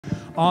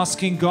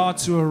asking God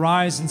to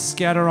arise and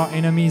scatter our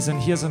enemies.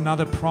 And here's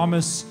another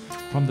promise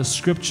from the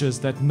scriptures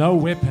that no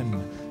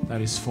weapon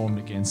that is formed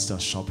against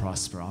us shall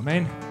prosper.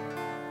 Amen.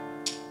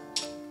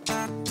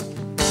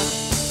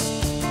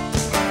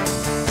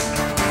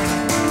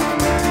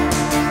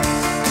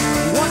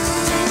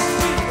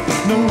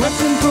 No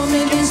weapon formed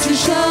against you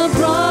shall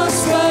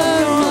prosper.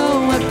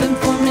 No weapon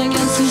formed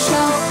against you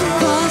shall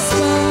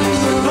prosper.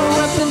 No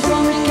weapon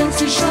formed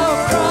against you shall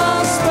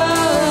prosper.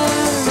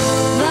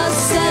 Thus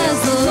says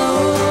the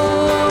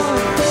Lord.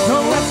 No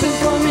weapon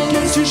formed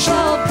against you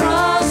shall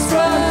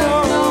prosper.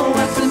 No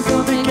weapon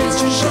formed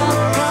against you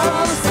shall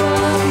prosper.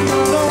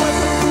 No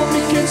weapon formed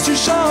against you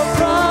shall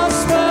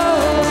prosper.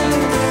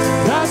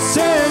 Thus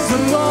says the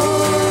Lord.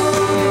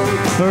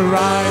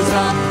 Rise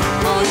up,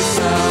 all you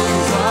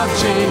sons of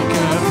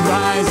Jacob,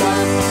 rise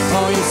up,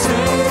 all you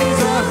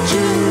cities of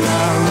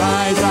Judah,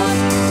 rise up,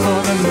 for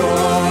the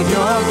Lord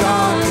your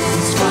God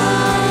is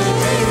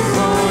fighting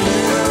for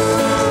you.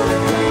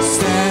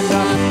 Stand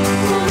up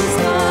for the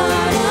God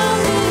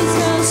of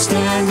Israel,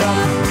 stand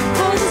up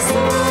for the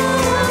Son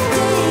of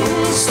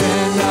David,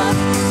 stand up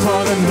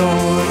for the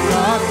Lord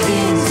of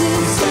Kings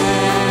is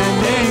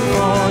standing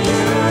for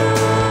you.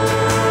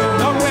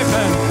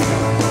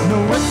 No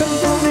weapon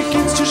formed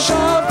against you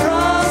shall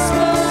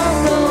prosper.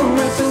 No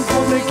weapon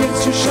formed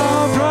against you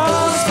shall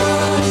prosper.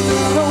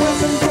 No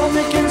weapon formed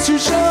against you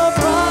shall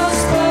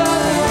prosper.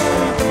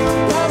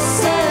 Thus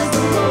says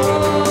the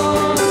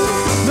Lord.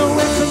 No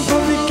weapon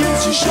formed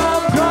against you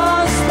shall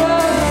prosper.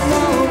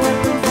 No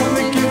weapon formed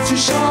against you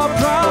shall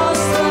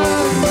prosper.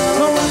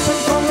 No weapon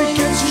formed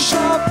against you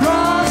shall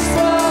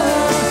prosper.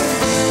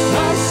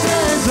 Thus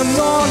says the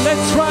Lord.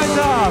 Let's rise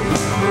up.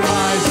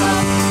 Rise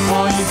up,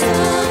 all you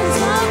sons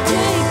of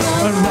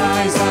Jacob.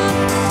 Rise up,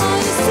 all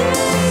you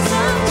cities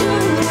of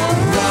Judah.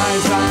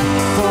 Rise up,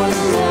 for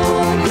the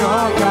Lord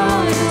your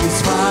God is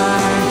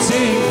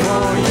fighting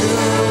for you.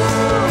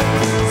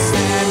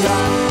 Stand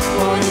up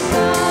for the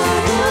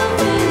God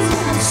of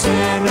Israel.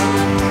 Stand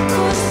up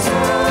for the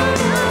Son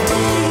of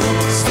David.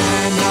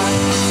 Stand up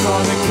for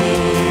the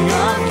King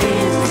of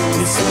Kings.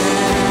 He's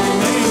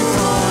standing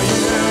for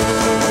you.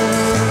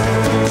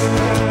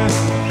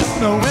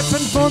 No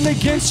weapon formed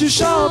against you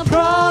shall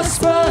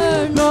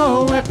prosper.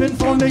 No weapon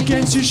formed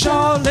against you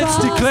shall. Let's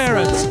declare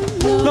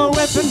it. No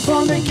weapon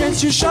formed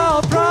against you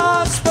shall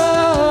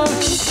prosper.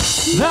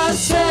 Thus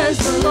says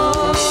the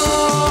Lord.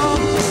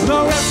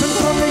 No weapon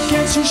formed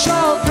against you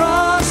shall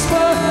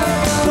prosper.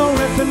 No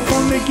weapon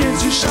formed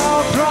against you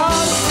shall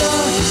prosper.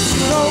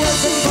 No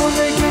weapon formed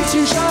against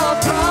you shall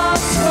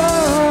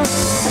prosper.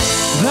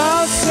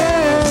 Thus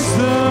says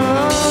the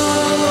Lord.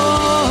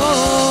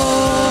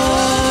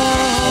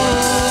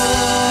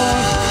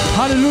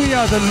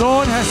 Hallelujah. The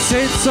Lord has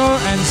said so,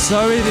 and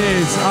so it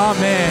is.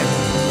 Amen.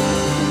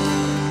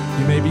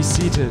 You may be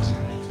seated.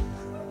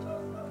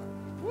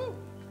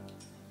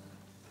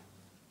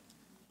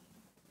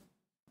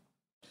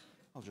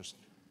 I'll just,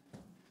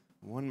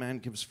 one man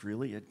gives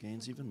freely, it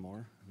gains even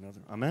more.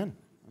 Another, amen,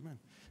 amen.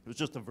 It was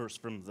just a verse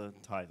from the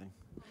tithing.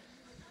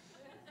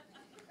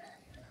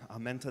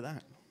 Amen to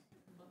that.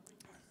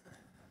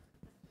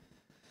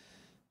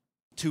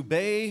 To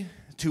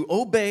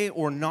obey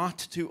or not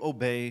to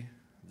obey,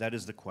 that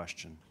is the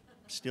question.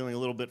 Stealing a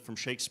little bit from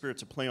Shakespeare,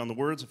 it's a play on the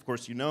words. Of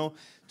course, you know,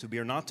 to be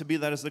or not to be,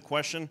 that is the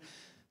question.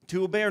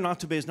 To obey or not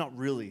to obey is not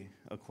really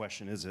a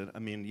question, is it? I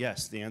mean,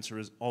 yes, the answer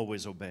is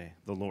always obey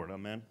the Lord.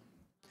 Amen.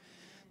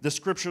 The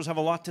scriptures have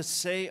a lot to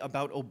say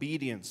about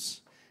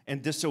obedience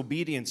and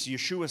disobedience.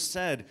 Yeshua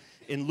said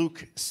in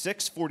Luke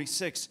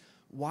 6:46,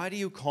 "Why do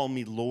you call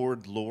me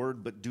Lord,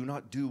 Lord, but do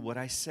not do what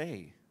I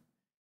say?"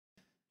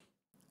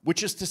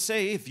 Which is to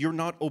say, if you're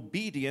not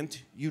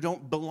obedient, you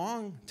don't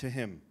belong to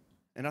him.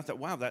 And I thought,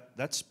 wow,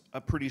 that's a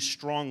pretty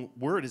strong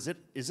word. Is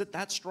it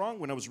that strong?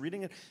 When I was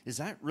reading it, is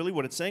that really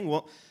what it's saying?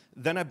 Well,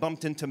 then I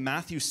bumped into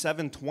Matthew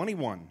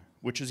 7:21,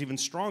 which is even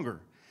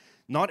stronger.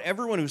 "Not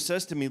everyone who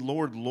says to me,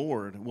 Lord,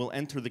 Lord, will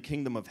enter the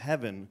kingdom of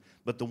heaven,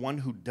 but the one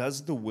who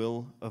does the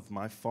will of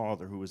my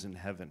Father who is in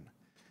heaven."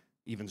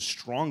 Even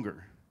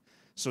stronger.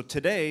 So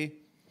today,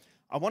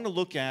 I want to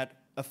look at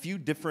a few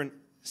different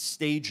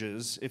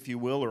stages, if you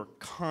will, or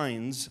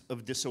kinds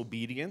of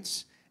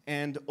disobedience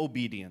and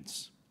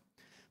obedience.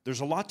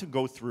 There's a lot to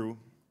go through,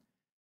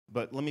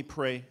 but let me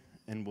pray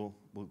and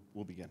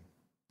we'll begin.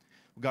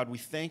 God, we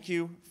thank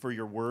you for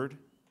your word.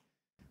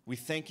 We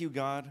thank you,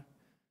 God,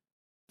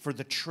 for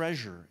the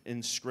treasure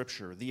in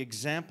Scripture, the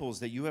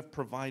examples that you have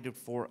provided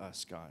for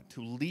us, God,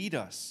 to lead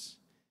us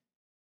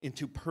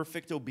into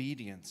perfect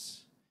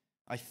obedience.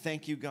 I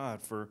thank you,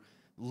 God, for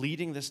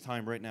leading this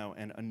time right now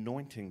and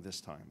anointing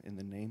this time in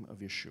the name of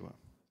Yeshua.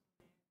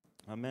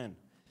 Amen.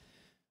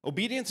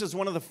 Obedience is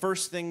one of the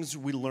first things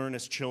we learn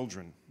as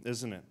children,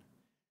 isn't it?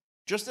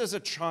 Just as a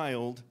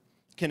child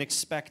can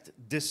expect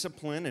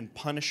discipline and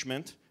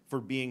punishment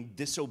for being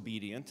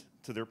disobedient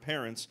to their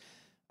parents,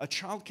 a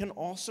child can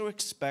also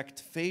expect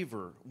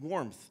favor,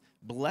 warmth,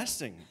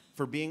 blessing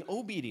for being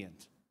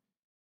obedient.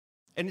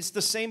 And it's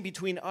the same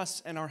between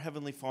us and our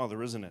Heavenly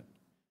Father, isn't it?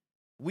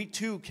 we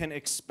too can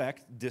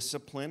expect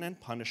discipline and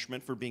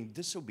punishment for being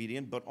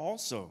disobedient, but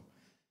also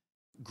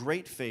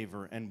great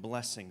favor and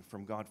blessing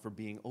from God for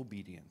being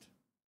obedient.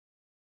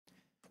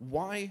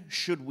 Why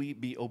should we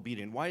be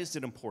obedient? Why is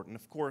it important?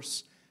 Of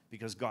course,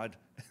 because God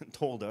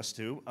told us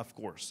to, of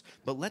course.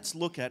 But let's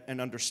look at and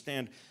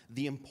understand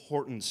the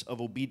importance of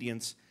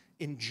obedience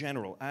in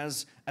general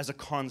as a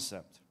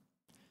concept.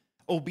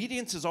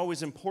 Obedience is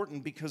always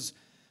important because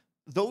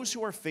those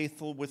who are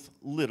faithful with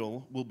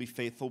little will be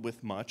faithful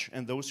with much,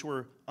 and those who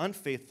are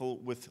unfaithful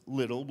with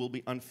little will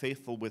be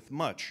unfaithful with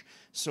much.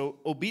 So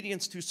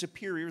obedience to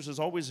superiors is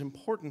always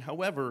important.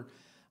 However,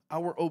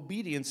 our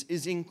obedience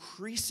is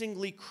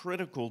increasingly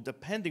critical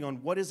depending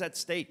on what is at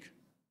stake.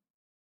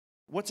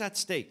 What's at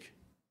stake?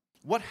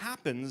 What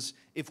happens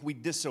if we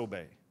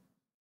disobey?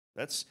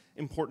 That's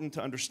important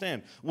to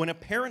understand. When a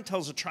parent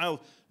tells a child,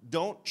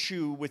 don't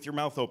chew with your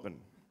mouth open,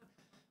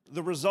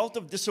 the result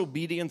of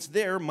disobedience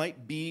there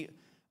might be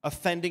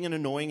offending and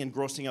annoying and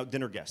grossing out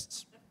dinner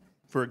guests,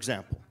 for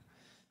example.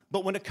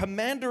 But when a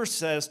commander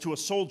says to a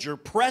soldier,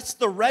 press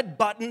the red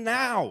button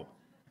now,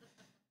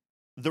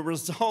 the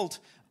result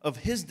of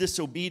his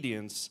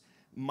disobedience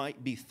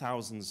might be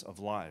thousands of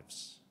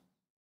lives.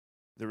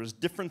 There is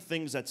different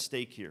things at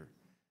stake here.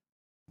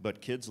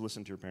 But kids,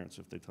 listen to your parents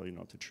if they tell you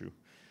not to chew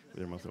with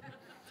their mouth open.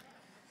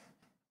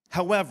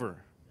 However,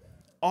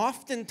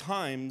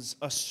 oftentimes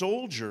a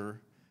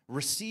soldier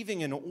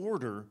receiving an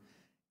order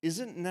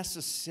isn't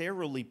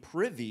necessarily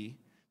privy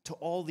to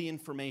all the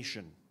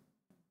information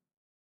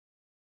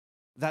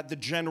that the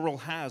general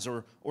has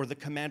or the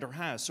commander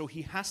has. So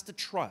he has to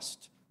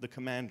trust the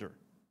commander.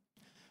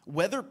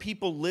 Whether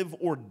people live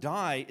or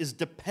die is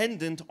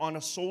dependent on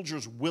a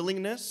soldier's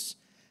willingness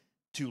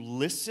to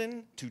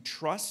listen, to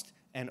trust,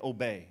 and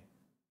obey.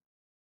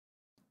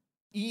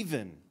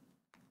 Even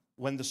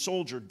when the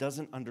soldier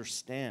doesn't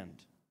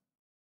understand.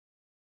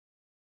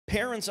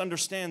 Parents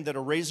understand that a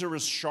razor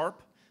is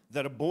sharp,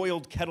 that a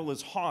boiled kettle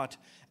is hot,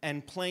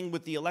 and playing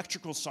with the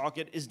electrical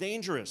socket is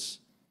dangerous.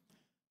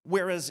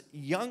 Whereas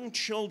young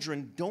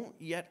children don't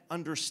yet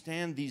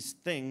understand these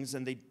things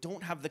and they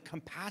don't have the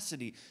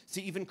capacity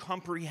to even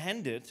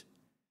comprehend it,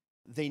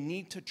 they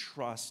need to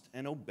trust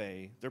and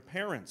obey their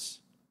parents.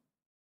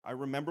 I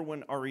remember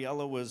when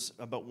Ariella was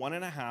about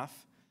 1.5,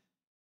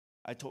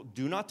 I told,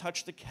 do not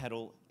touch the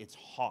kettle, it's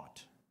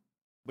hot.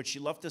 But she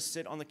loved to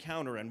sit on the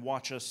counter and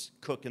watch us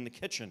cook in the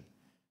kitchen.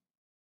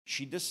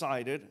 She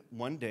decided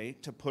one day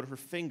to put her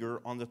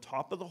finger on the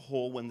top of the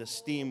hole when the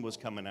steam was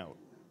coming out.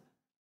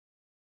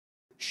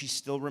 She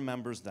still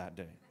remembers that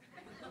day.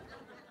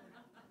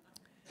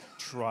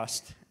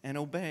 Trust and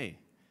obey.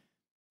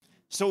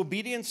 So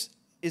obedience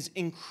is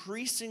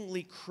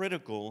increasingly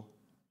critical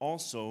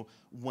also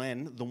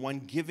when the one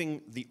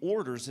giving the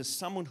orders is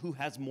someone who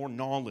has more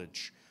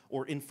knowledge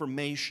or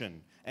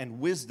information and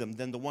wisdom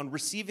than the one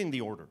receiving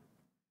the order.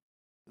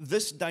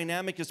 This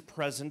dynamic is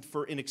present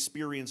for an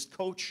experienced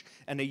coach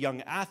and a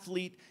young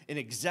athlete, an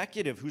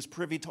executive who's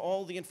privy to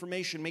all the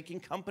information, making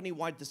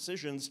company-wide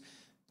decisions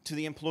to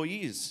the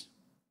employees.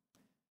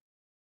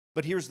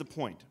 But here's the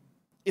point.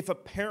 If a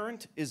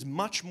parent is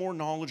much more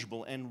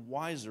knowledgeable and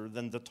wiser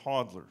than the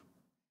toddler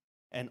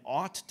and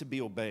ought to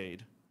be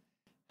obeyed,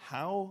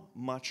 how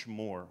much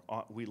more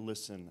ought we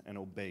listen and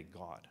obey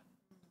God?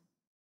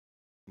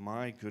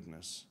 My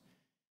goodness.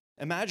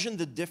 Imagine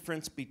the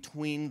difference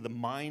between the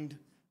mind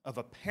of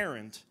a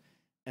parent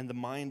and the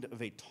mind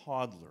of a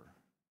toddler.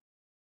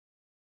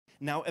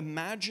 Now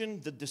imagine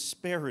the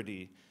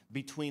disparity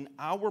between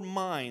our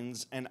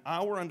minds and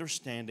our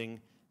understanding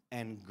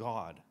and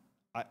God.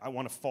 I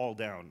want to fall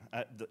down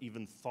at the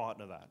even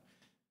thought of that.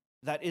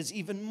 That is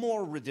even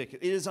more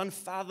ridiculous. It is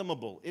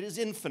unfathomable. It is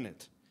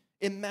infinite,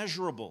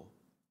 immeasurable.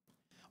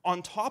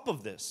 On top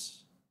of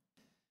this,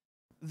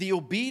 the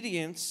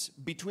obedience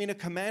between a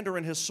commander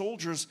and his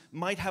soldiers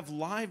might have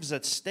lives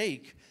at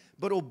stake,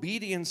 but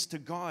obedience to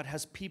God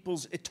has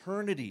people's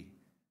eternity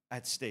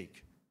at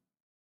stake.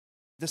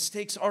 The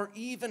stakes are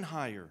even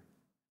higher,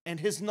 and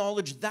his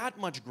knowledge that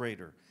much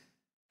greater.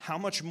 How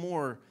much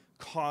more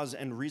cause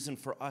and reason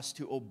for us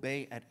to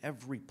obey at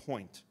every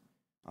point?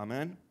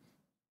 Amen?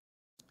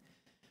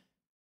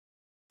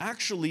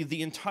 Actually,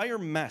 the entire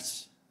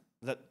mess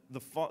that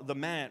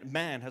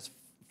man has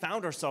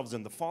found ourselves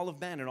in, the fall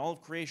of man and all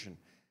of creation,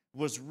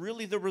 was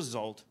really the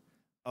result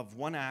of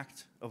one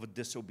act of a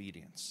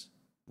disobedience,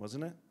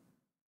 wasn't it?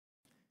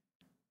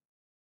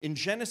 In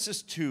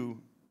Genesis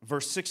 2,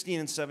 verse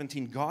 16 and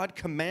 17, God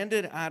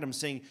commanded Adam,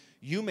 saying,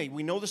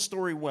 we know the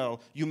story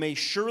well, you may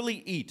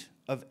surely eat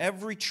of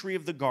every tree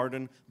of the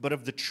garden, but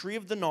of the tree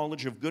of the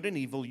knowledge of good and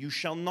evil you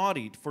shall not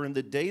eat, for in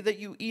the day that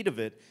you eat of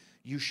it,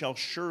 you shall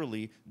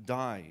surely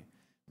die.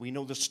 We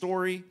know the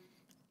story.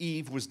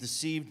 Eve was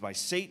deceived by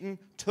Satan,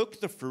 took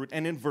the fruit,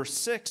 and in verse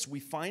 6 we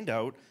find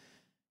out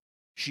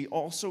she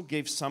also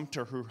gave some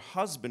to her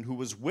husband who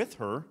was with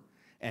her,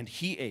 and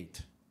he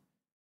ate.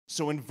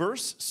 So in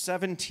verse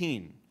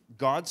 17,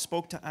 God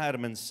spoke to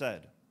Adam and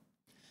said,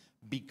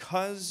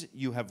 because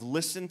you have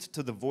listened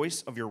to the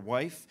voice of your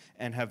wife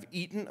and have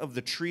eaten of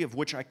the tree of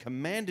which I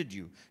commanded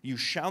you, you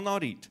shall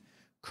not eat.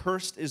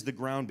 Cursed is the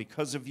ground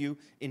because of you.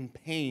 In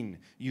pain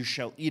you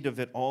shall eat of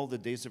it all the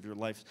days of your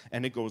life.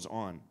 And it goes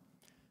on.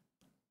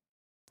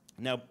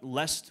 Now,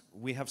 lest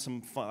we have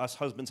us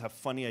husbands have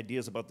funny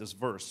ideas about this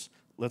verse,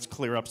 let's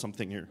clear up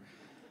something here.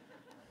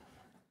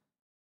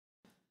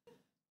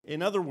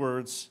 In other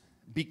words,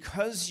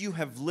 because you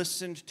have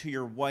listened to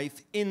your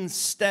wife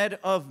instead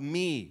of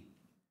me.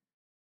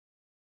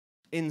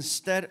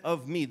 Instead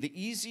of me. The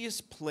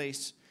easiest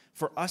place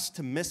for us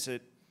to miss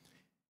it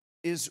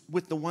is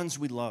with the ones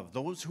we love,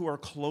 those who are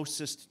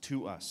closest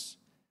to us.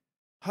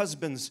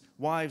 Husbands,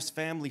 wives,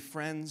 family,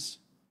 friends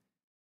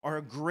are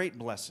a great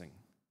blessing,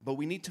 but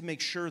we need to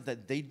make sure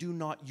that they do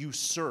not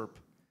usurp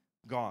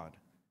God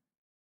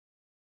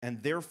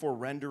and therefore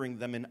rendering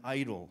them an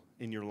idol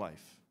in your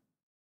life.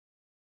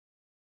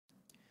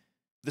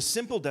 The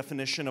simple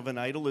definition of an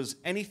idol is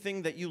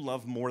anything that you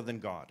love more than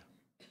God,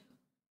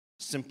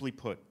 simply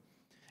put.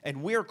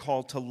 And we are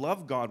called to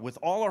love God with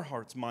all our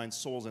hearts, minds,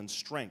 souls, and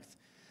strength.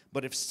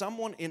 But if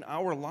someone in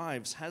our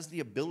lives has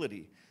the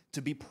ability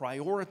to be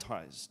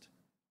prioritized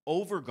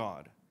over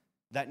God,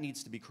 that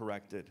needs to be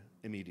corrected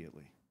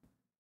immediately.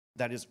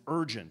 That is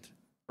urgent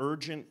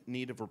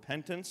need of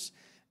repentance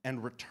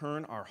and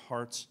return our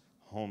hearts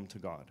home to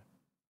God.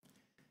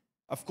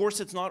 Of course,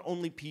 it's not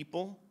only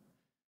people,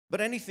 but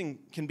anything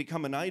can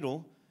become an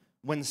idol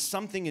when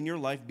something in your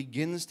life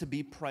begins to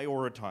be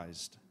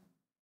prioritized.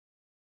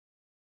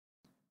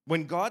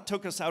 When God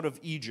took us out of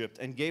Egypt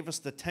and gave us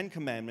the 10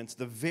 commandments,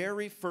 the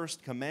very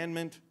first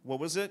commandment, what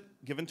was it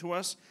given to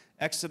us?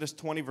 Exodus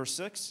 20, verse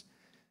 6.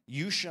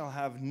 You shall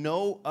have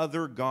no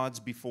other gods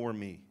before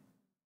me.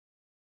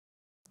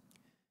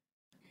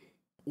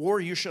 Or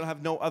you shall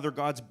have no other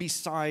gods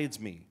besides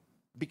me.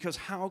 Because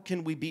how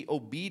can we be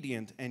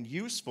obedient and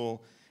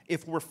useful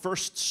if we're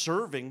first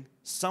serving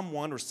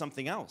someone or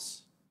something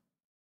else?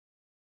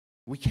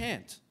 We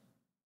can't.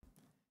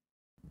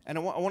 And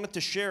I wanted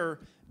to share,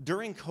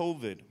 during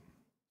COVID,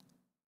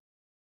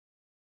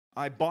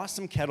 I bought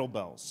some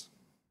kettlebells,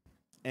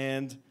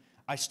 and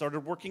I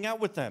started working out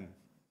with them.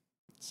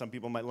 Some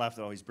people might laugh,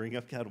 oh, he's bringing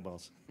up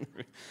kettlebells.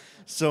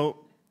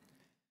 So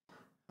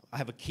I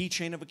have a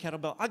keychain of a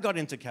kettlebell. I got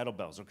into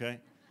kettlebells, okay?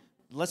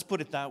 Let's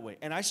put it that way.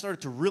 And I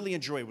started to really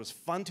enjoy it. It was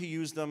fun to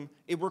use them.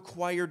 It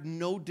required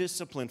no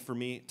discipline for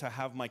me to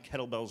have my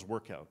kettlebells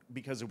workout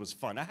because it was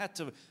fun. I had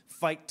to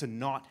fight to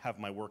not have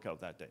my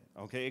workout that day,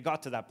 okay? It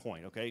got to that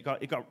point, okay?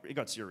 It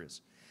got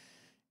serious.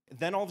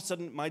 Then all of a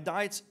sudden, my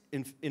diet's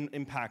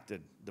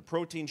impacted. The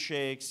protein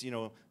shakes,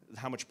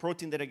 how much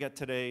protein did I get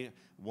today?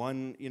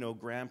 1,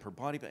 gram per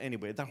body. But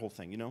anyway, that whole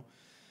thing,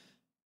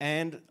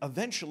 And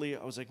eventually,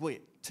 I was like,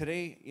 wait,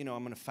 today, I'm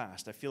going to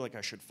fast. I feel like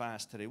I should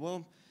fast today.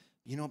 Well,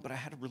 but I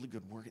had a really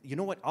good work. You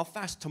know what? I'll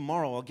fast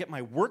tomorrow. I'll get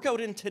my workout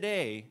in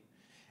today.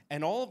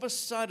 And all of a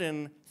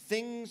sudden,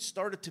 things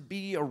started to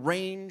be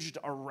arranged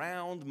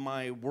around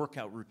my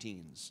workout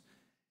routines.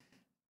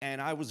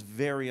 And I was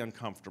very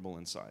uncomfortable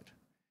inside.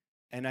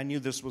 And I knew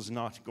this was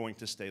not going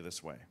to stay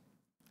this way.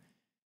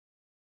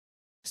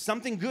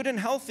 Something good and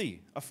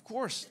healthy, of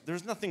course.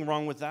 There's nothing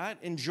wrong with that.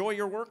 Enjoy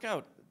your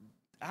workout.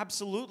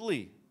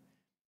 Absolutely.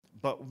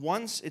 But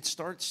once it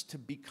starts to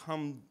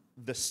become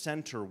the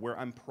center where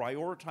I'm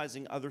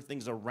prioritizing other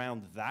things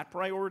around that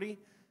priority,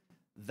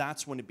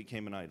 that's when it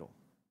became an idol.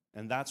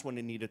 And that's when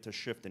it needed to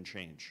shift and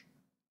change.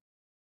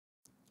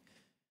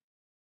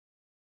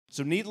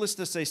 So needless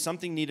to say,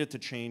 something needed to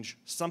change,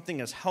 something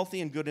as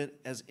healthy and good,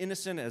 as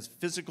innocent as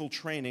physical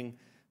training,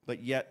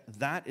 but yet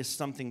that is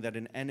something that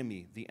the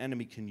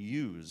enemy can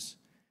use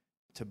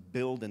to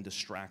build and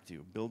distract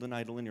you. Build an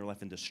idol in your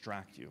life and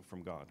distract you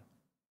from God.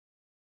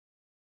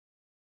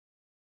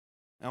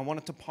 Now, I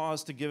wanted to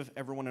pause to give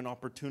everyone an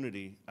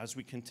opportunity as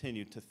we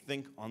continue to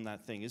think on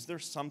that thing. Is there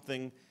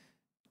something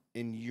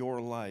in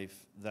your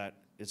life that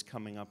is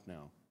coming up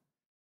now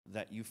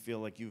that you feel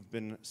like you've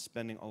been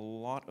spending a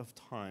lot of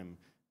time,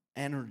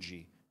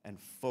 energy, and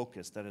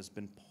focus that has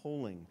been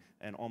pulling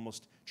and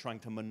almost trying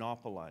to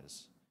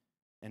monopolize?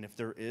 And if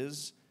there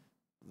is,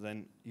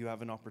 then you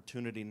have an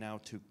opportunity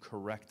now to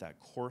correct that.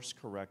 Course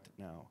correct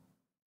now.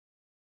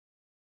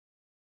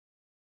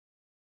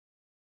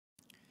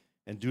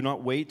 And do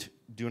not wait,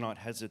 do not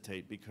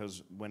hesitate,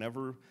 because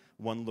whenever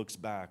one looks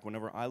back,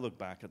 whenever I look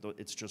back,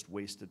 it's just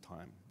wasted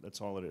time.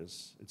 That's all it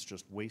is. It's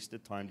just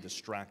wasted time,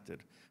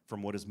 distracted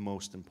from what is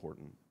most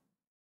important.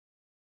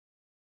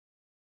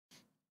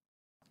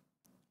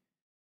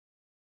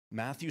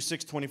 Matthew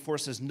 6:24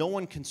 says, no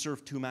one can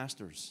serve two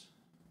masters,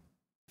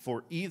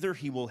 for either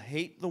he will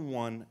hate the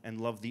one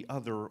and love the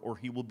other, or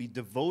he will be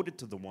devoted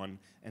to the one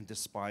and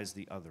despise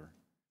the other.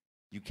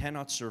 You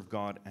cannot serve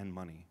God and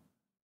money.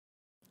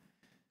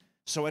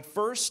 So at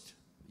first,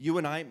 you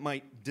and I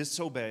might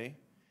disobey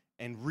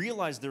and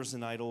realize there's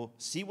an idol,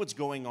 see what's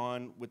going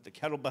on with the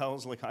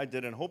kettlebells like I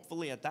did, and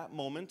hopefully at that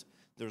moment,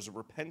 there's a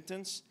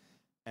repentance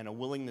and a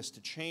willingness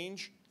to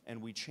change,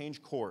 and we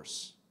change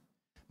course.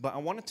 But I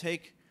want to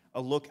take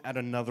a look at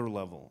another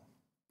level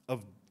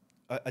of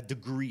a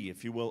degree,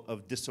 if you will,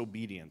 of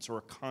disobedience, or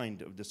a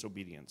kind of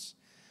disobedience.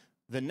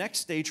 The next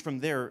stage from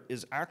there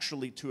is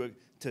actually to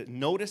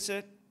notice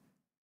it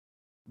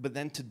but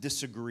then to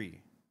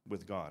disagree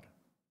with God.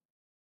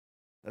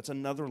 That's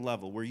another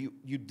level where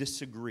you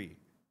disagree.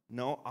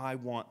 No, I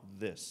want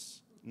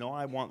this. No,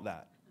 I want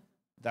that.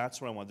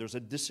 That's what I want. There's a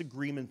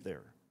disagreement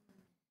there.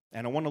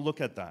 And I want to look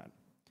at that.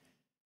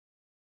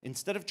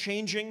 Instead of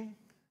changing,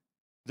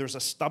 there's a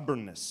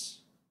stubbornness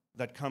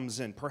that comes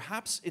in.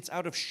 Perhaps it's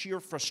out of sheer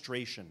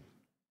frustration.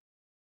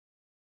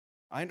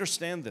 I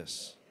understand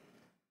this.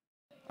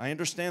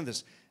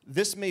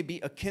 This may be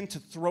akin to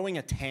throwing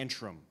a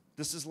tantrum.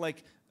 This is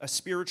like a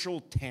spiritual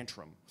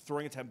tantrum,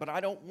 throwing a tantrum. But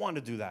I don't want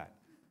to do that.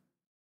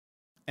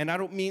 And I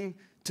don't mean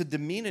to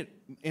demean it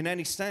in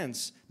any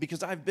sense,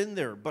 because I've been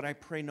there, but I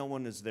pray no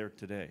one is there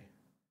today.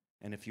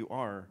 And if you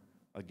are,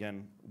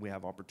 again, we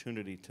have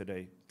opportunity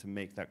today to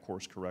make that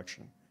course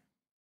correction.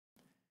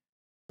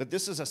 But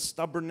this is a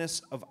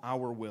stubbornness of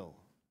our will.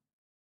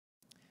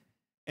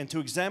 And to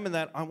examine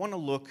that, I want to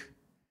look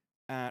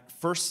at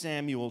 1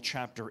 Samuel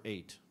chapter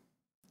 8.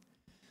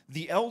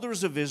 The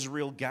elders of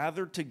Israel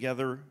gathered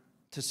together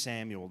to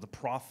Samuel, the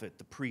prophet,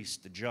 the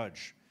priest, the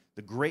judge,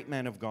 the great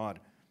man of God.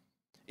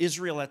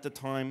 Israel at the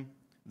time,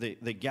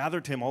 they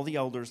gathered to him, all the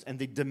elders, and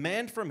they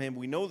demand from him,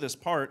 we know this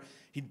part,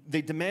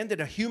 they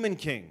demanded a human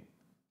king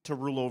to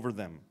rule over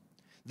them.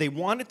 They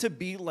wanted to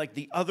be like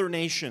the other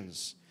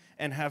nations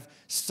and have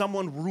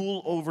someone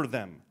rule over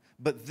them.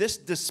 But this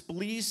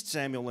displeased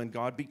Samuel and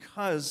God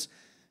because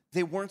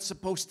they weren't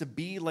supposed to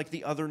be like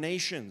the other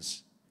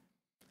nations.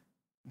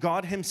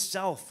 God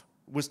himself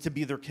was to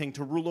be their king,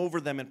 to rule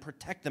over them and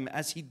protect them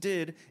as he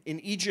did in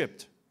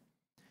Egypt.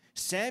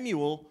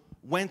 Samuel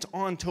went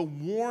on to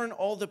warn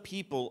all the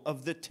people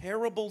of the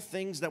terrible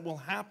things that will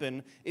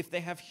happen if they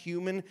have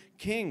human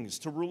kings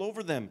to rule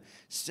over them.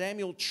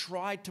 Samuel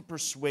tried to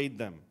persuade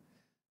them,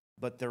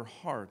 but their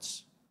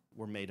hearts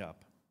were made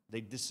up. They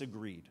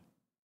disagreed.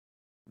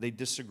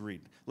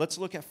 Let's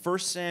look at 1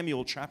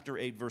 Samuel chapter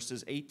 8,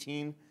 verses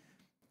 19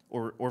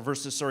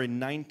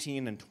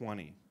 and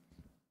 20.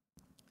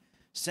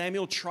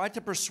 Samuel tried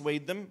to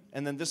persuade them,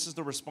 and then this is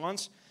the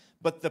response.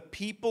 But the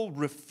people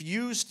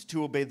refused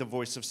to obey the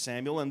voice of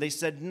Samuel, and they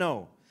said,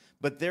 "No,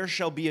 but there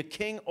shall be a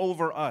king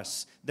over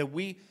us, that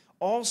we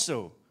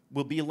also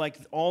will be like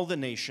all the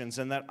nations,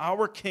 and that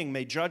our king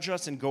may judge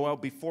us and go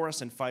out before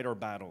us and fight our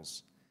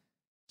battles."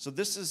 So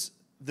this is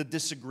the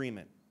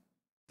disagreement.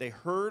 They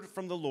heard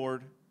from the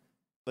Lord,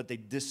 but they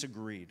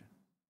disagreed.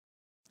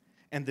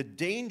 And the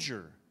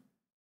danger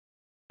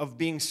of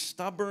being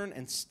stubborn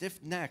and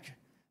stiff-necked,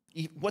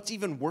 what's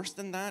even worse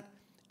than that,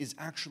 is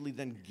actually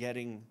then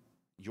getting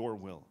your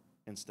will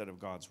instead of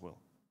God's will.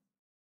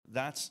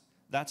 That's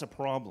a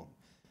problem.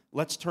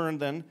 Let's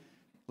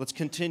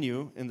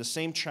continue in the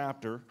same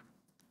chapter,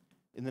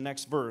 in the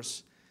next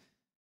verse,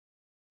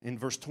 in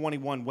verse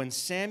 21. When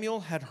Samuel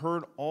had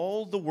heard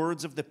all the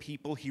words of the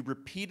people, he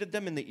repeated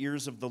them in the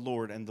ears of the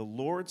Lord. And the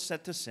Lord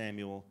said to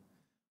Samuel,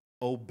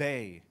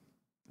 "Obey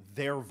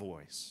their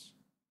voice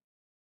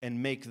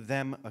and make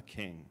them a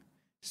king."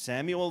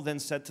 Samuel then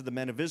said to the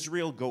men of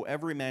Israel, "Go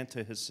every man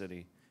to his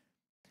city."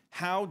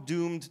 How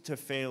doomed to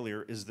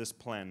failure is this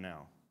plan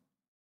now?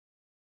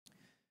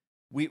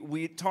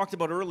 We talked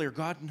about earlier,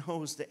 God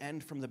knows the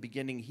end from the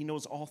beginning. He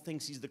knows all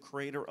things. He's the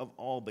creator of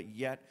all. But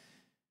yet,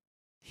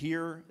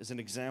 here is an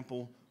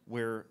example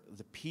where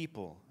the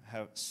people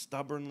have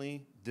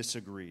stubbornly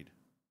disagreed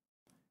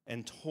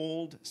and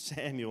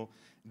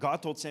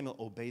God told Samuel,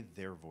 obey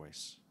their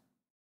voice.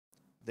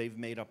 They've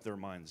made up their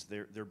minds.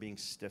 They're being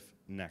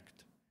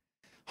stiff-necked.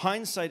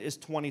 Hindsight is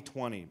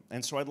 20/20,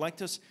 and so I'd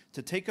like us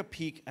to take a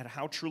peek at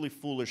how truly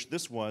foolish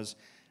this was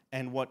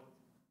and what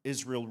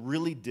Israel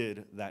really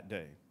did that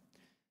day.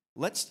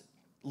 Let's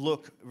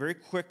look very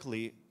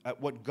quickly at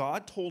what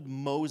God told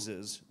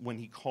Moses when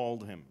he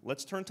called him.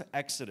 Let's turn to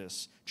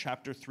Exodus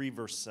chapter 3,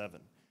 verse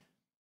 7.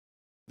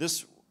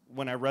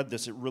 When I read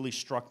this, it really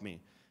struck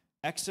me.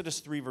 Exodus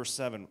 3, verse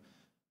 7.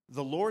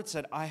 The Lord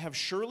said, "I have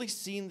surely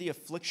seen the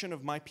affliction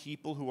of my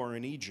people who are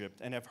in Egypt,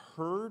 and have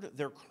heard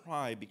their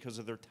cry because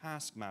of their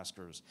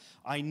taskmasters.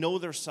 I know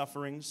their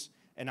sufferings,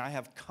 and I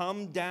have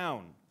come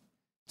down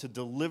to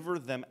deliver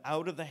them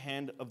out of the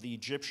hand of the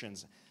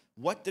Egyptians."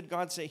 What did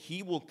God say?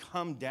 He will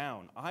come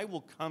down. I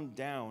will come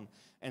down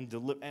and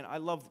deliver. And I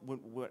love,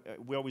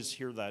 we always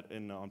hear that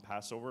on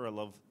Passover. I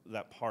love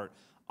that part.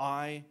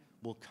 I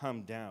will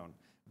come down.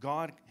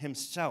 God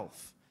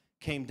himself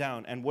came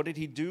down. And what did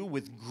he do?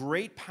 With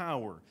great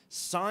power,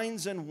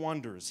 signs and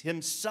wonders,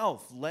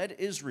 himself led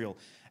Israel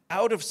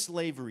out of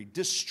slavery,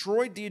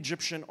 destroyed the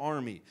Egyptian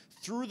army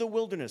through the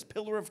wilderness,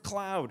 pillar of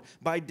cloud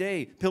by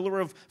day, pillar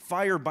of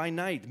fire by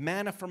night,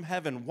 manna from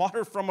heaven,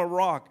 water from a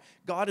rock.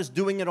 God is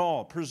doing it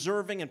all,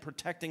 preserving and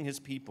protecting his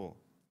people.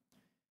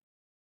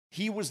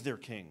 He was their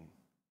king.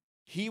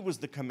 He was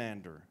the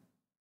commander.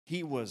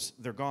 He was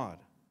their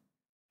God.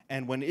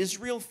 And when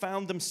Israel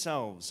found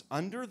themselves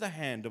under the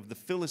hand of the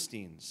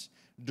Philistines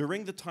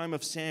during the time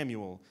of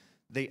Samuel,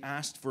 they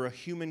asked for a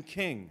human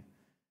king.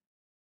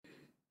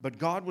 But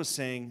God was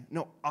saying,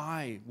 "No,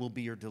 I will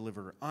be your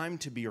deliverer. I'm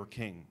to be your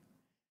king."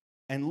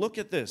 And look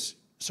at this.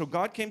 So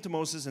God came to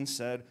Moses and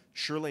said,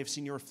 "Surely I've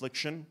seen your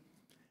affliction.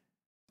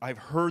 I've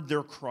heard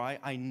their cry.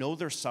 I know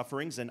their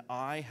sufferings, and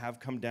I have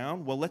come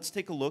down. Well, let's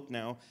take a look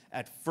now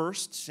at 1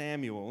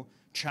 Samuel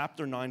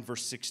chapter 9,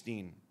 verse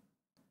 16.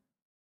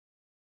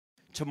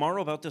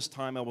 Tomorrow about this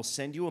time I will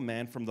send you a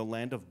man from the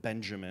land of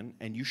Benjamin,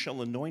 and you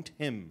shall anoint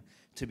him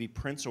to be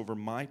prince over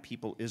my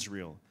people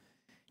Israel.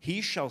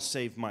 He shall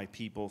save my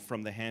people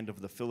from the hand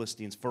of the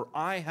Philistines, for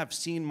I have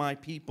seen my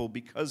people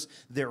because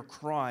their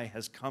cry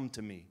has come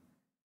to me.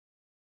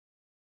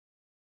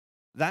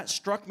 That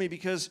struck me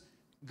because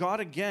God,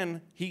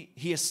 again, he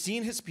has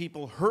seen his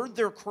people, heard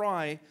their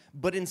cry,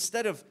 but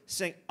instead of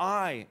saying,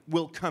 I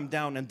will come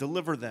down and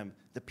deliver them,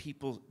 the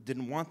people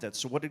didn't want that.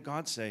 So what did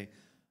God say?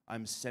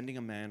 I'm sending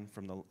a man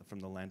from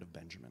the land of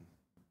Benjamin.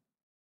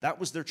 That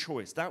was their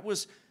choice. That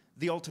was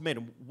the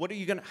ultimatum.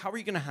 How are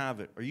you going to have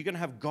it? Are you going to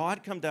have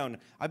God come down?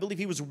 I believe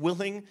he was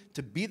willing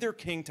to be their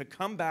king, to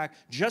come back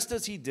just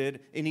as he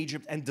did in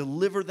Egypt and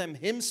deliver them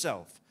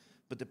himself.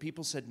 But the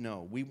people said,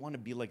 no, we want to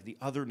be like the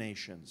other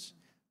nations.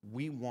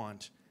 We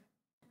want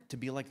to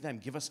be like them.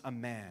 Give us a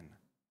man.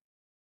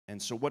 And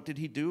so what did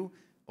he do?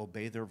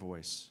 Obey their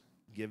voice.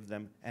 Give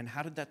them. And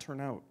how did that turn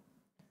out?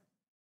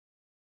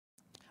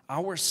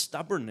 Our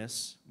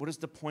stubbornness, what is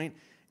the point?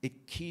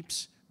 It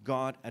keeps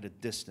God at a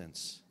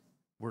distance.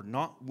 We're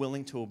not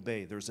willing to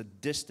obey. There's a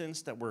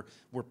distance that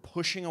we're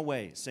pushing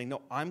away, saying,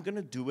 no, I'm going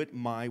to do it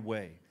my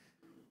way.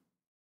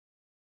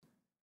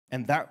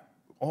 And that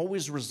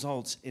always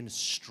results in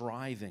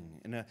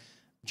striving, in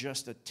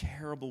just a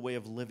terrible way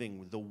of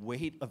living. The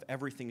weight of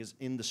everything is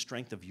in the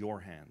strength of your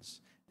hands.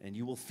 And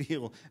you will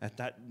feel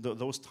at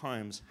those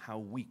times how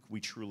weak we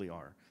truly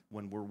are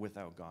when we're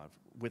without God.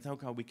 Without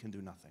God, we can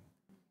do nothing.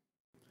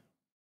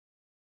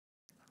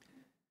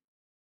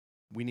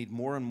 We need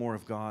more and more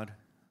of God,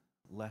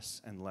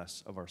 less and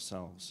less of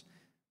ourselves.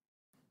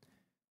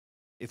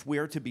 If we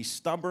are to be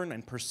stubborn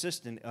and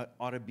persistent, it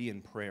ought to be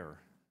in prayer.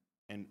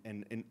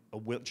 And a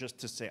will, just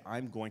to say,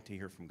 I'm going to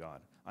hear from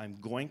God. I'm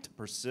going to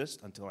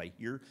persist until I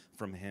hear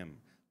from him.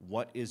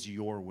 What is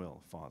your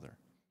will, Father?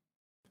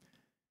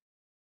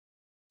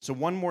 So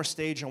one more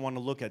stage I want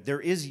to look at.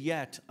 There is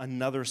yet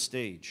another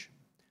stage.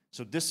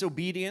 So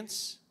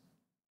disobedience,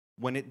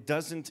 when it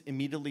doesn't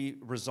immediately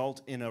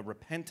result in a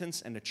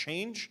repentance and a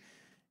change,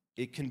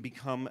 it can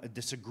become a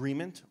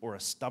disagreement or a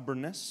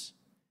stubbornness.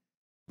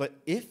 But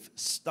if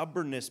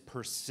stubbornness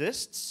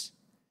persists,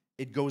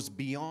 it goes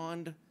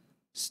beyond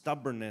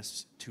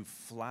stubbornness to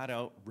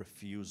flat-out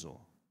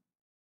refusal.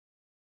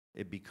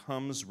 It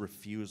becomes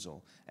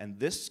refusal. And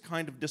this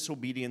kind of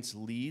disobedience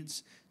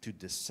leads to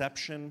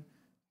deception,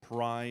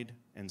 pride,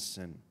 and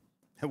sin.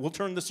 And we'll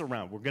turn this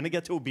around. We're going to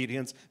get to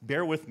obedience.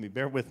 Bear with me,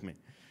 bear with me.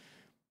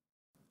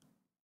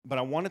 But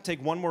I want to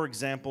take one more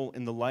example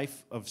in the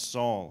life of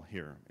Saul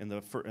here, in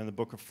the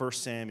book of 1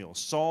 Samuel.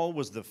 Saul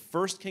was the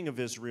first king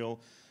of Israel,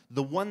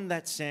 the one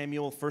that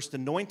Samuel first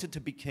anointed to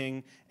be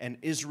king and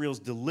Israel's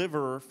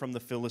deliverer from the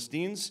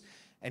Philistines.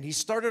 And he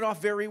started off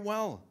very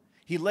well.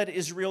 He led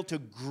Israel to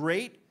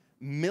great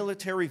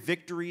military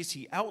victories.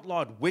 He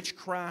outlawed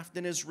witchcraft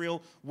in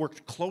Israel,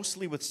 worked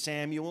closely with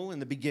Samuel in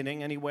the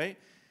beginning anyway,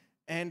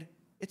 and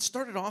it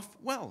started off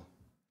well.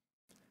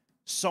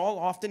 Saul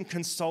often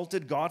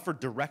consulted God for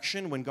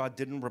direction when God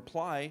didn't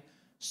reply.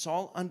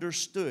 Saul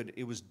understood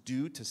it was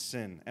due to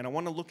sin. And I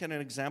want to look at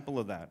an example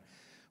of that.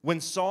 When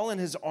Saul and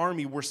his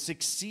army were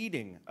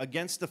succeeding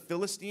against the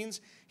Philistines,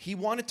 he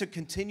wanted to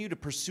continue to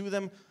pursue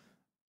them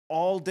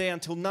all day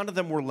until none of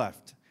them were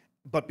left.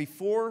 But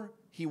before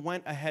he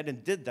went ahead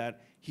and did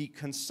that, he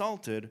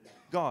consulted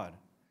God.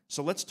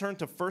 So let's turn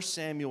to 1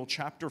 Samuel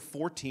chapter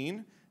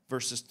 14,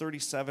 verses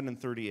 37 and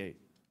 38.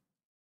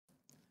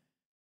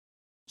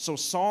 So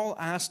Saul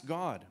asked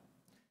God,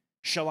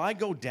 shall I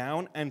go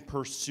down and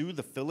pursue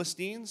the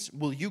Philistines?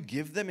 Will you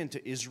give them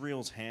into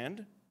Israel's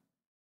hand?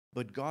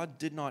 But God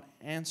did not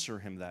answer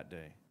him that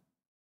day.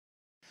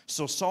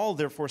 So Saul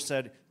therefore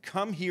said,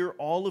 come here,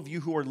 all of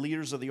you who are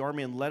leaders of the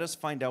army, and let us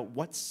find out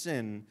what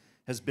sin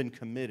has been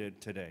committed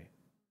today.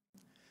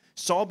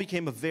 Saul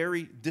became a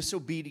very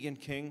disobedient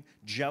king,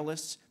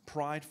 jealous,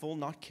 prideful,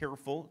 not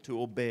careful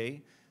to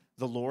obey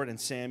the Lord. And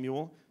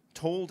Samuel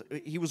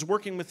he was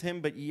working with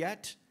him, but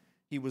yet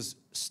he was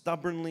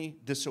stubbornly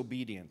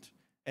disobedient.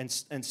 And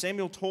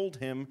Samuel told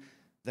him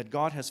that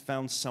God has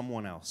found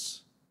someone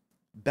else,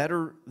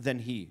 better than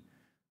he,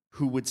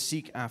 who would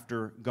seek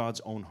after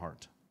God's own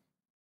heart.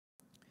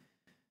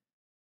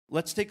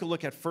 Let's take a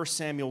look at 1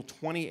 Samuel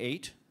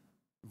 28,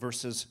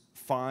 verses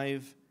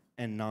 5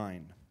 and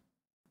 9.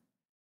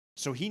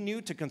 So he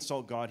knew to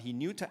consult God. He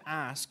knew to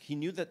ask. He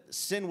knew that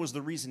sin was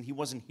the reason he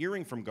wasn't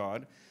hearing from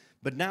God.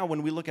 But now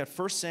when we look at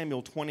 1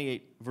 Samuel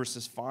 28,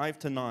 verses 5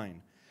 to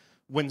 9,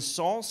 when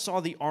Saul saw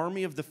the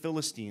army of the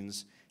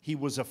Philistines, he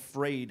was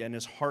afraid and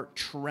his heart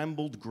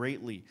trembled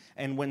greatly.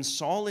 And when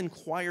Saul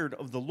inquired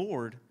of the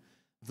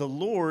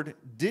Lord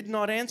did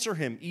not answer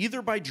him,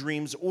 either by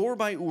dreams or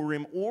by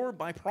Urim or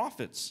by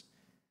prophets.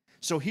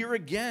 So here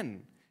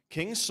again,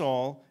 King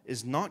Saul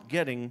is not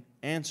getting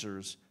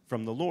answers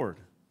from the Lord.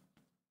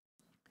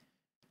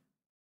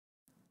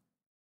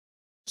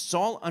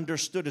 Saul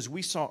understood, as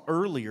we saw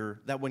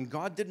earlier, that when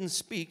God didn't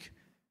speak,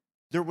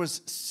 There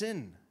was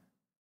sin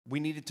we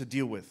needed to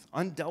deal with,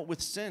 undealt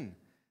with sin.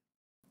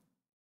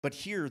 But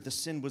here, the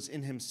sin was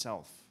in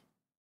himself.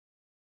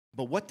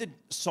 But what did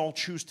Saul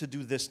choose to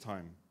do this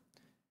time?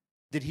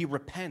 Did he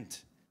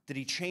repent? Did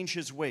he change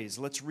his ways?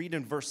 Let's read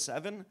in verse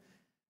 7.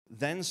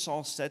 Then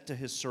Saul said to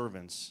his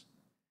servants,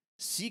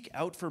 "Seek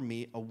out for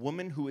me a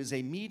woman who is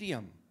a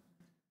medium,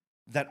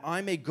 that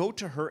I may go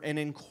to her and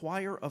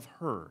inquire of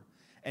her."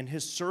 And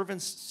his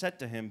servants said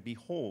to him,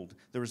 "Behold,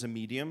 there is a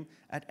medium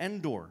at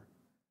Endor."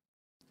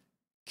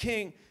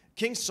 King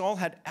Saul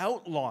had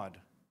outlawed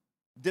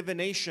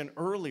divination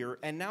earlier,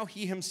 and now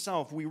he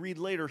himself, we read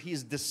later, he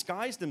has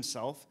disguised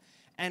himself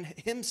and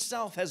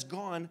himself has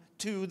gone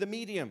to the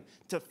medium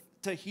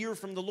to hear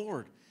from the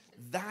Lord.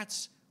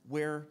 That's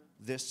where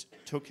this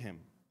took him.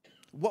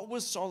 What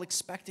was Saul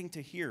expecting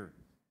to hear?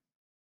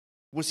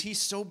 Was he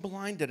so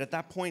blinded at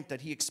that point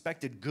that he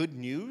expected good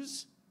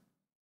news?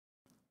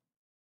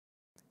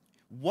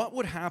 What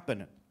would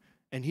happen?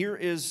 And here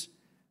is,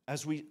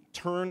 as we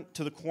turn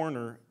to the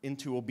corner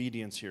into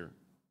obedience here,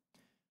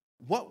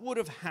 what would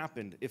have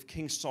happened if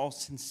King Saul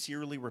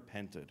sincerely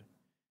repented?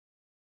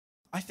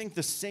 I think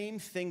the same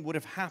thing would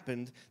have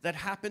happened that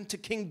happened to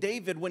King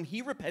David when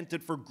he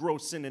repented for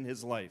gross sin in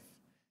his life.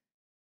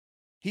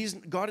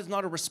 God is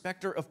not a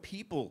respecter of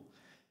people.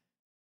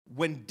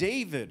 When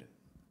David,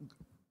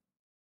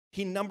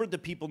 he numbered the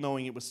people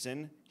knowing it was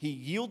sin, he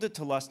yielded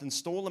to lust and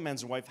stole a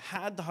man's wife,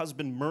 had the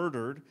husband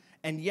murdered,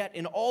 and yet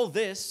in all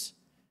this,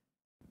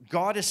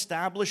 God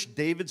established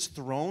David's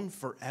throne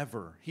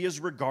forever. He is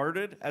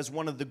regarded as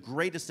one of the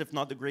greatest, if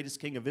not the greatest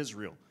king of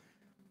Israel.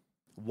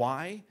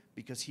 Why?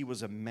 Because he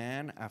was a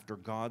man after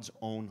God's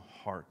own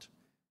heart,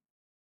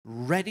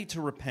 ready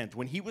to repent.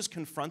 When he was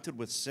confronted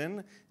with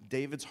sin,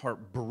 David's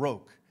heart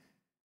broke,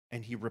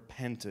 and he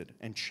repented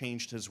and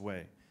changed his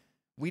way.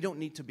 We don't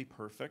need to be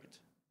perfect.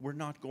 We're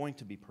not going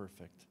to be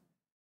perfect.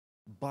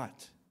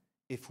 But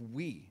if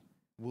we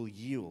will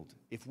yield,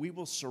 if we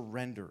will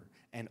surrender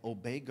and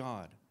obey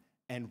God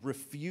and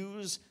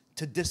refuse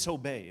to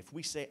disobey, if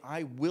we say,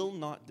 "I will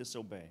not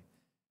disobey,"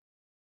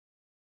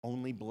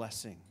 only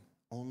blessing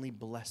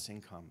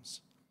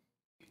comes.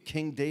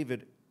 King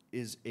David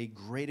is a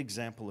great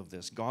example of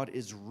this. God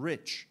is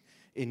rich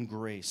in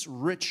grace,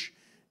 rich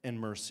in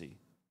mercy.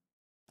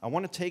 I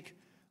want to take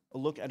a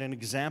look at an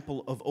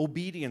example of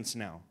obedience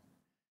now.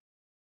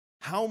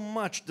 How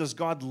much does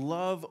God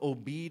love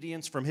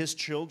obedience from his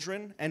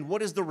children? And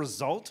what is the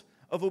result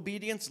of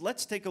obedience?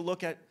 Let's take a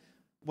look at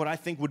what I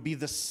think would be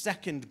the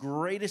second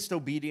greatest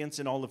obedience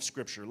in all of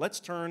Scripture. Let's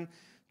turn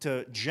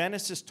to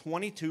Genesis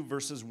 22,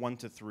 verses 1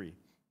 to 3.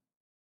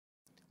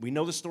 We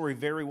know the story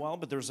very well,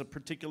 but there's a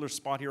particular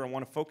spot here I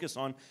want to focus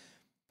on.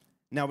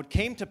 Now it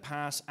came to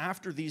pass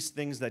after these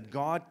things that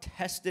God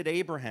tested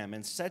Abraham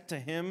and said to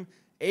him,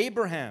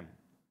 "Abraham."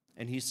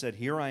 And he said,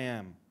 "Here I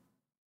am."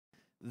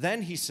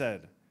 Then he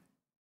said,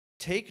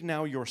 "Take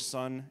now your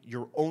son,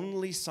 your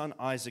only son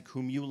Isaac,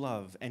 whom you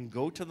love, and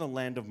go to the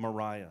land of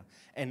Moriah,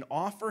 and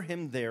offer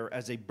him there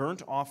as a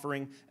burnt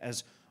offering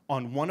as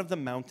on one of the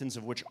mountains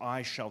of which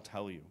I shall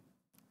tell you."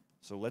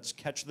 So let's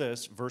catch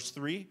this. Verse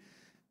 3.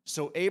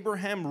 So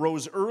Abraham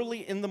rose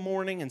early in the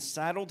morning and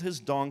saddled his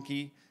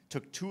donkey,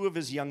 took 2 of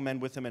his young men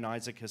with him and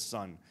Isaac his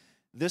son.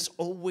 This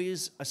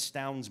always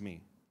astounds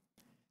me.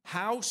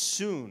 How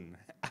soon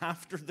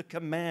after the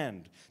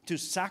command to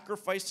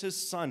sacrifice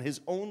his son,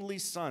 his only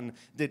son,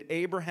 did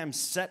Abraham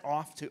set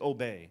off to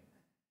obey?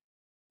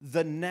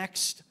 The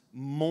next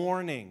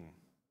morning.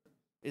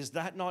 Is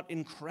that not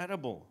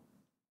incredible?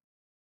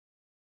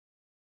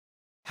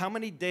 How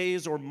many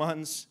days or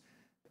months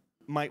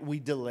might we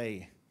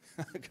delay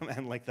a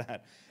command like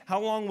that?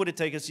 How long would it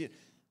take us?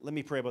 Let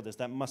me pray about this.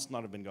 That must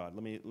not have been God.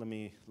 Let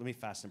me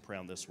fast and pray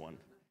on this one.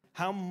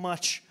 How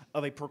much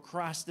of a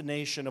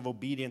procrastination of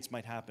obedience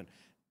might happen?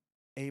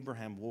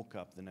 Abraham woke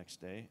up the next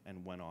day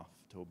and went off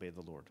to obey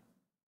the Lord.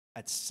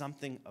 At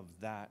something of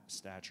that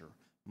stature.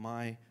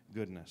 My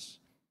goodness.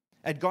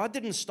 And God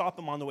didn't stop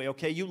him on the way.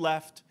 Okay, you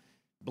left.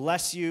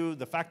 Bless you.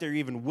 The fact that you're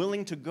even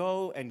willing to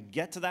go and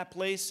get to that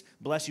place,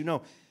 bless you.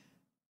 No,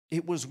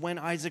 it was when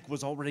Isaac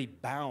was already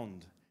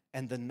bound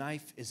and the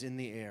knife is in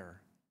the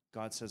air.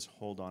 God says,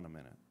 hold on a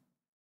minute.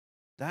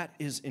 That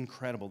is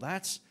incredible.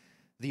 That's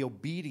the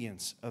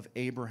obedience of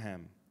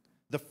Abraham,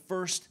 the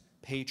first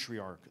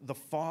patriarch, the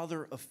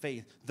father of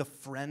faith, the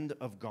friend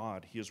of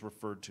God he is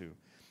referred to.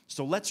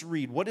 So let's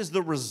read. What is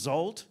the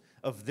result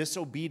of this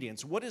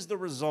obedience? What is the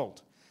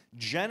result?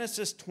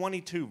 Genesis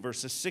 22,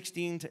 verses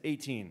 16 to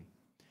 18.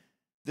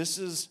 This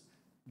is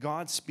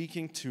God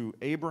speaking to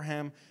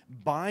Abraham.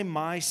 By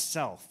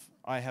myself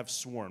I have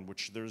sworn,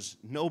 which there's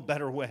no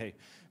better way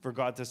for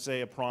God to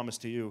say a promise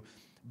to you.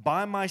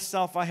 By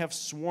myself I have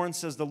sworn,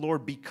 says the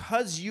Lord,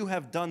 because you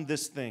have done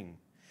this thing,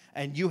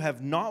 and you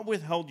have not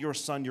withheld your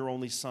son, your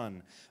only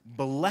son.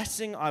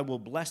 Blessing I will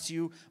bless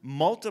you,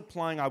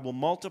 multiplying I will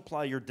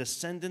multiply your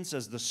descendants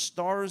as the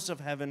stars of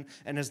heaven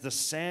and as the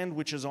sand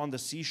which is on the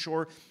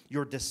seashore.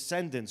 Your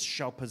descendants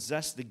shall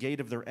possess the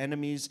gate of their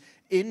enemies.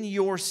 In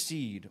your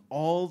seed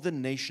all the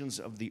nations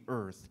of the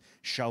earth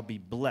shall be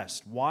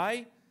blessed.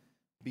 Why?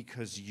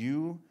 because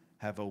you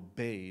have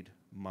obeyed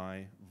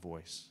my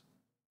voice.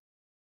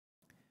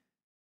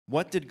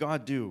 What did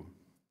God do?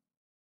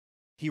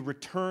 He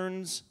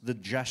returns the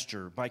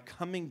gesture by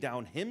coming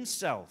down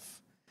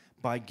himself,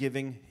 by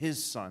giving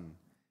his son,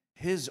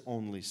 his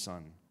only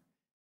son.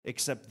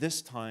 Except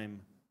this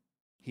time,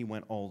 he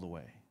went all the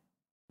way.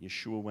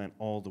 Yeshua went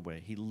all the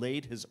way. He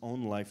laid his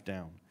own life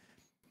down.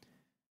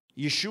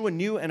 Yeshua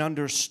knew and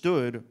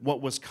understood what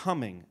was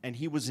coming, and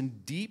he was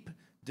in deep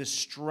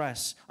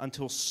distress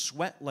until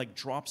sweat like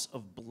drops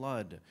of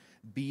blood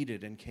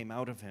beaded and came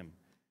out of him.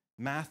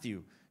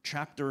 Matthew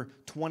chapter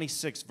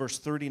 26, verse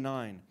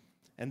 39.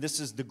 And this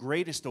is the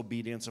greatest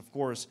obedience, of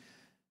course.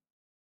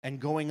 And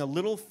going a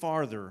little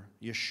farther,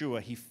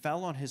 Yeshua, he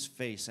fell on his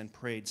face and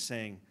prayed,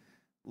 saying,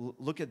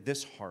 look at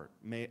this heart.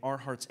 May our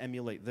hearts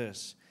emulate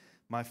this.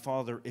 My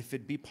Father, if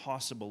it be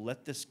possible,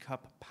 let this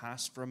cup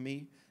pass from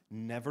me.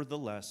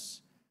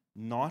 Nevertheless,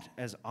 not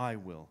as I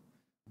will,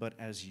 but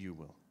as you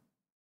will.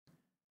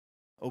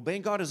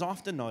 Obeying God is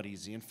often not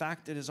easy. In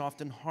fact, it is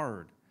often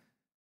hard.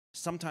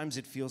 Sometimes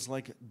it feels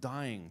like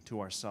dying to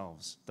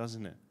ourselves,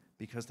 doesn't it?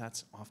 Because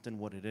that's often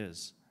what it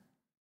is.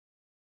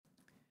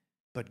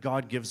 But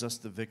God gives us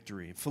the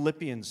victory.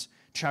 Philippians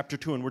chapter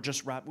 2, and we're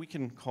just we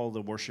can call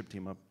the worship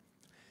team up.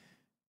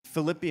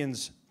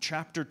 Philippians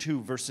chapter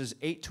 2, verses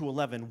 8 to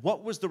 11.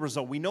 What was the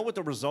result? We know what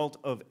the result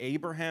of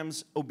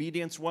Abraham's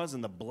obedience was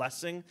and the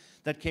blessing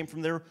that came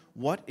from there.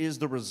 What is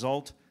the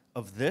result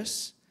of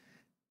this?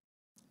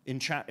 In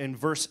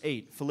verse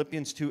 8,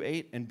 Philippians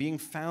 2:8, and being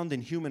found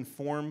in human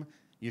form,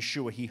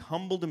 Yeshua, he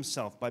humbled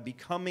himself by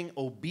becoming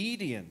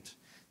obedient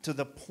to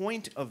the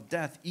point of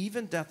death,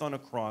 even death on a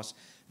cross.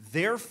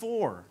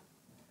 Therefore,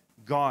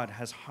 God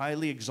has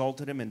highly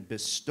exalted him and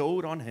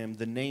bestowed on him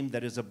the name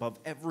that is above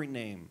every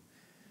name,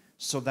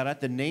 so that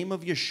at the name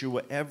of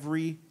Yeshua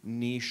every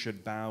knee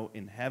should bow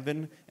in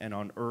heaven and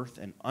on earth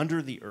and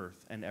under the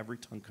earth, and every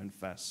tongue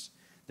confess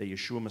that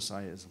Yeshua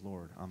Messiah is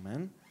Lord.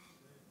 Amen.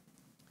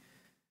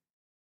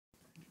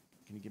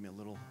 Can you give me a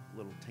little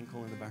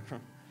tinkle in the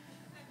background?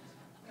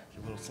 A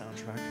little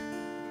soundtrack.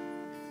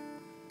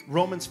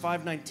 Romans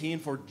 5:19,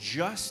 for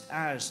just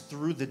as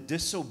through the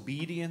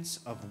disobedience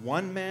of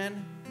one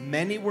man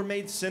many were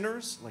made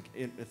sinners,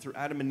 through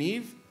Adam and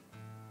Eve,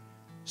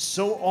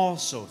 so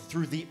also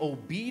through the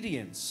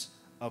obedience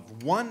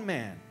of one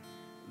man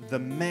the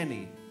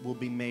many will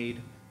be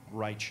made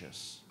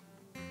righteous.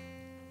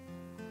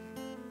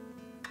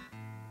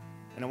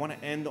 And I want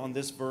to end on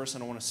this verse,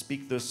 and I want to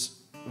speak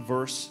this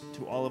verse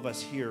to all of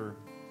us here.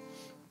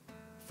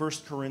 1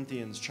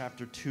 Corinthians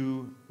chapter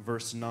 2,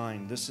 verse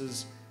 9. This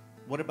is,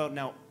 what about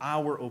now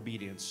our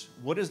obedience?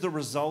 What is the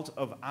result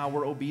of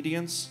our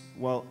obedience?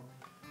 Well,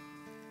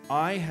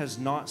 eye has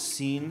not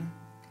seen,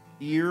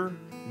 ear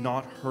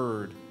not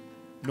heard,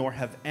 nor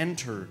have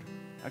entered.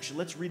 Actually,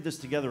 let's read this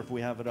together if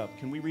we have it up.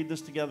 Can we read this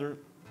together?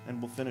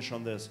 And we'll finish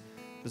on this.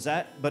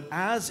 But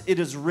as it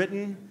is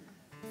written,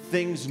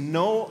 things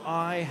no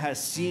eye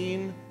has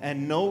seen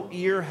and no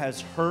ear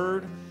has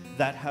heard,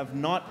 that have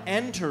not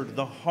entered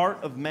the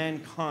heart of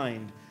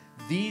mankind,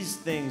 these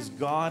things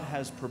God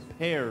has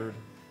prepared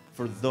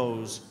for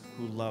those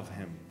who love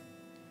him.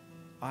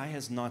 Eye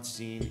has not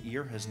seen,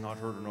 ear has not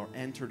heard, nor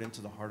entered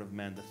into the heart of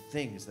man the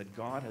things that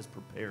God has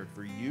prepared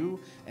for you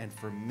and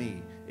for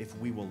me, if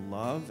we will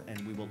love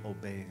and we will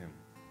obey him.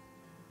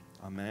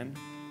 Amen.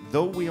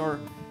 Though we are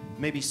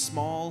maybe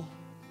small,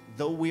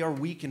 though we are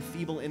weak and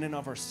feeble in and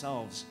of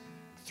ourselves,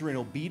 through an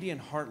obedient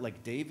heart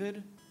like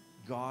David,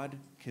 God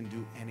can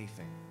do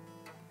anything,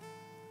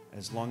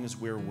 as long as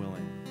we're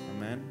willing.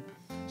 Amen?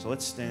 So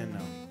let's stand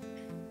now.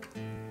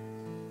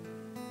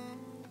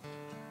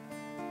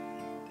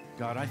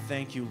 God, I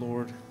thank you,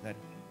 Lord, that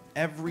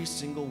every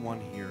single one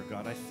here,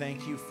 God, I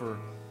thank you for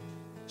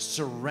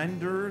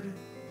surrendered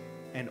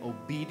and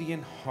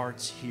obedient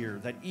hearts here,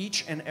 that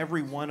each and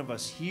every one of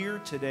us here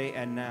today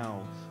and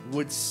now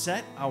would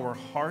set our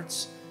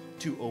hearts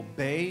to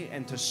obey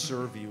and to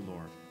serve you,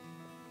 Lord.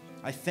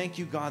 I thank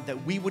you, God,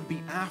 that we would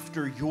be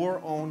after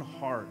your own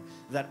heart,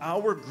 that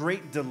our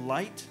great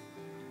delight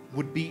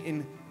would be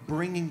in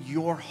bringing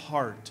your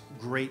heart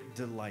great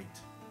delight.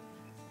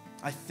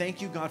 I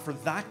thank you, God, for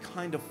that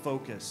kind of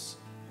focus.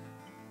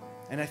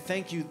 And I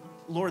thank you,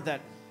 Lord,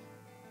 that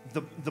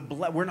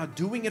we're not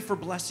doing it for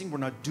blessing. We're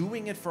not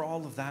doing it for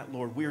all of that,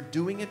 Lord. We're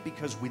doing it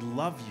because we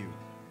love you.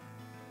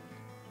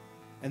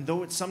 And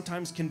though it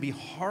sometimes can be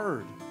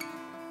hard,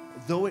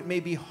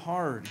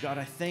 God,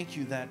 I thank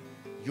you that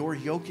your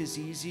yoke is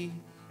easy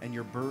and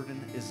your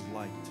burden is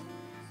light.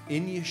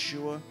 In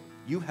Yeshua,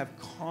 you have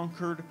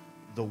conquered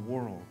the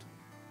world.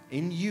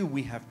 In you,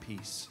 we have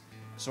peace.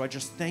 So I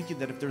just thank you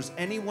that if there's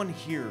anyone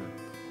here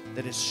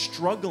that is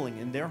struggling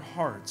in their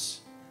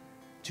hearts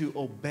to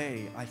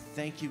obey, I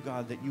thank you,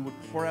 God, that you would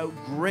pour out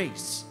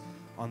grace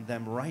on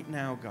them right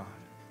now, God,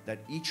 that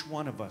each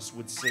one of us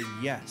would say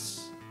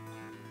yes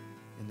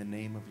in the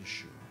name of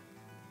Yeshua.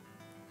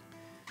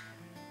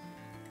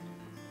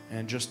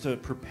 And just to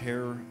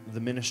prepare the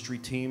ministry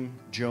team,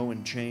 Joe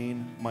and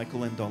Jane,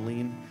 Michael and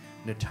Darlene,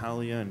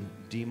 Natalia and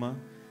Dima,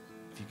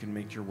 If you can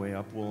make your way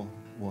up,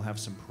 we'll have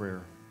some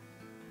prayer.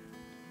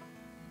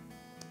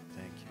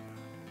 Thank you.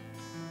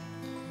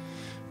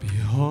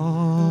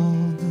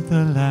 Behold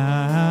the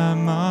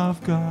Lamb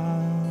of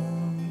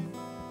God,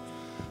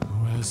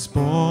 who has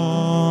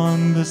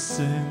borne the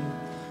sin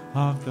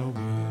of the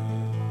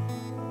world.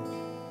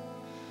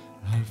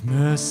 Have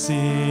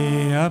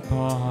mercy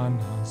upon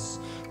us,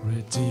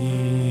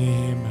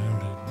 Redeemer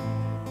and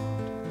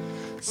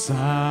Lord,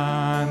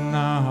 Son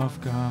of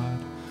God,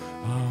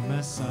 our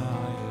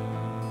Messiah.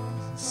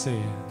 Say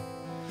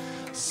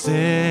it.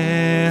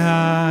 Say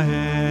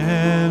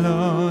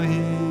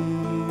Elohim,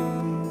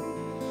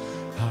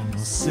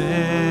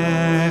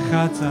 הנושא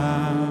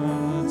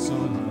חטאת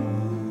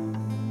עולם,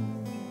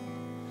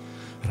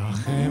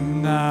 רחם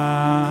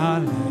נא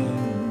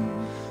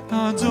עלינו,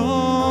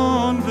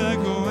 אדון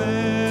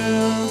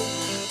וגואל,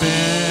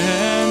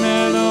 בן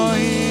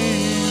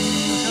אלוהים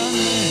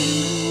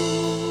חננו,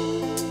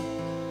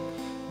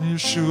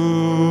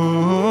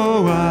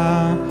 ישוע,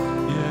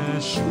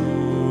 ישוע.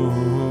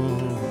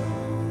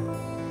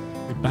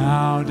 We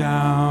bow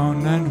down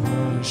and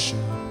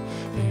worship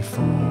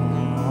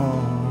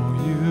before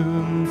you,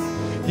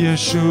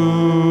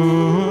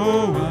 Yeshua,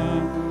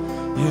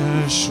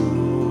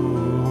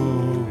 Yeshua.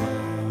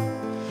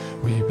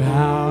 We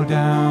bow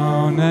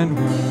down and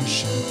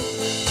worship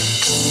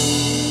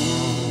before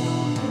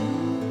you.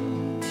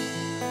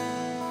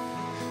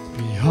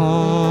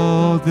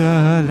 Behold the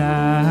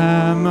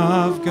Lamb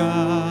of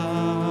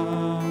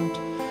God,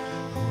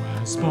 who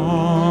has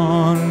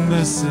borne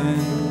the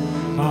sin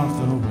of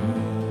the world.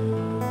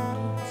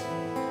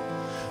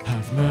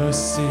 Have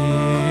mercy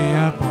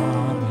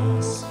upon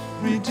us,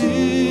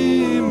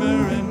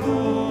 Redeemer and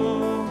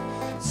Lord,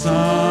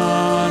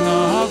 Son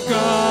of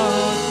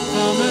God,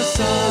 our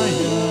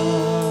Messiah.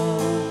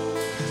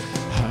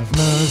 Have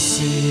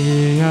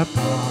mercy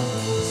upon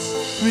us,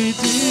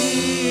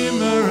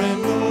 Redeemer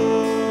and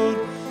Lord,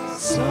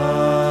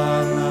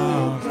 Son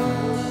of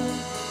God,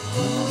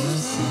 our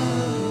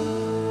Messiah.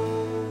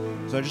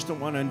 So I just don't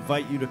want to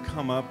invite you to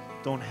come up.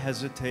 Don't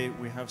hesitate.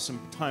 We have some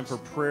time for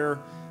prayer.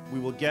 We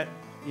will get,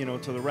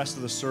 to the rest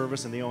of the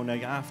service and the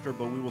oneg after,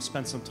 but we will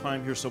spend some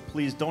time here. So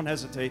please don't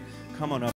hesitate. Come on up.